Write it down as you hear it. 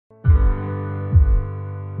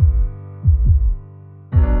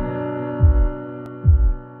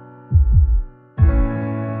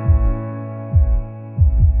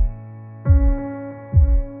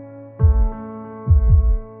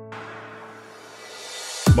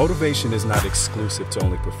Motivation is not exclusive to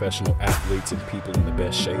only professional athletes and people in the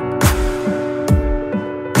best shape.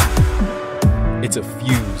 It's a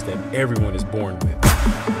fuse that everyone is born with.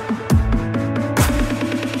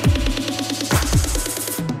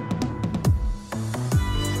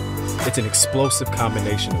 It's an explosive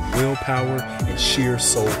combination of willpower and sheer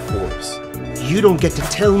soul force. You don't get to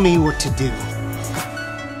tell me what to do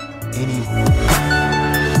anymore.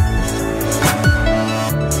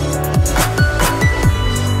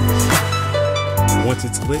 Once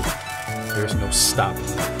it's lit, there's no stopping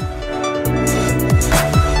it.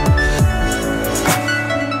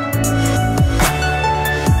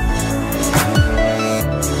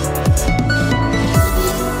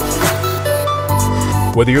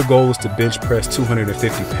 Whether your goal is to bench press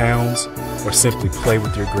 250 pounds or simply play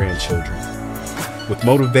with your grandchildren, with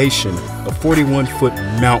motivation, a 41-foot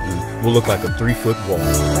mountain will look like a 3-foot wall.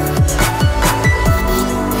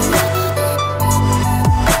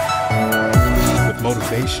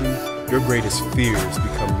 Motivation, your greatest fears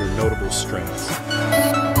become your notable strengths.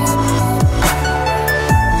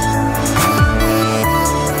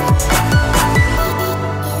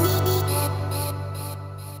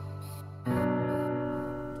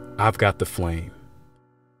 I've got the flame.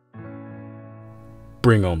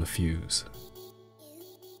 Bring on the fuse.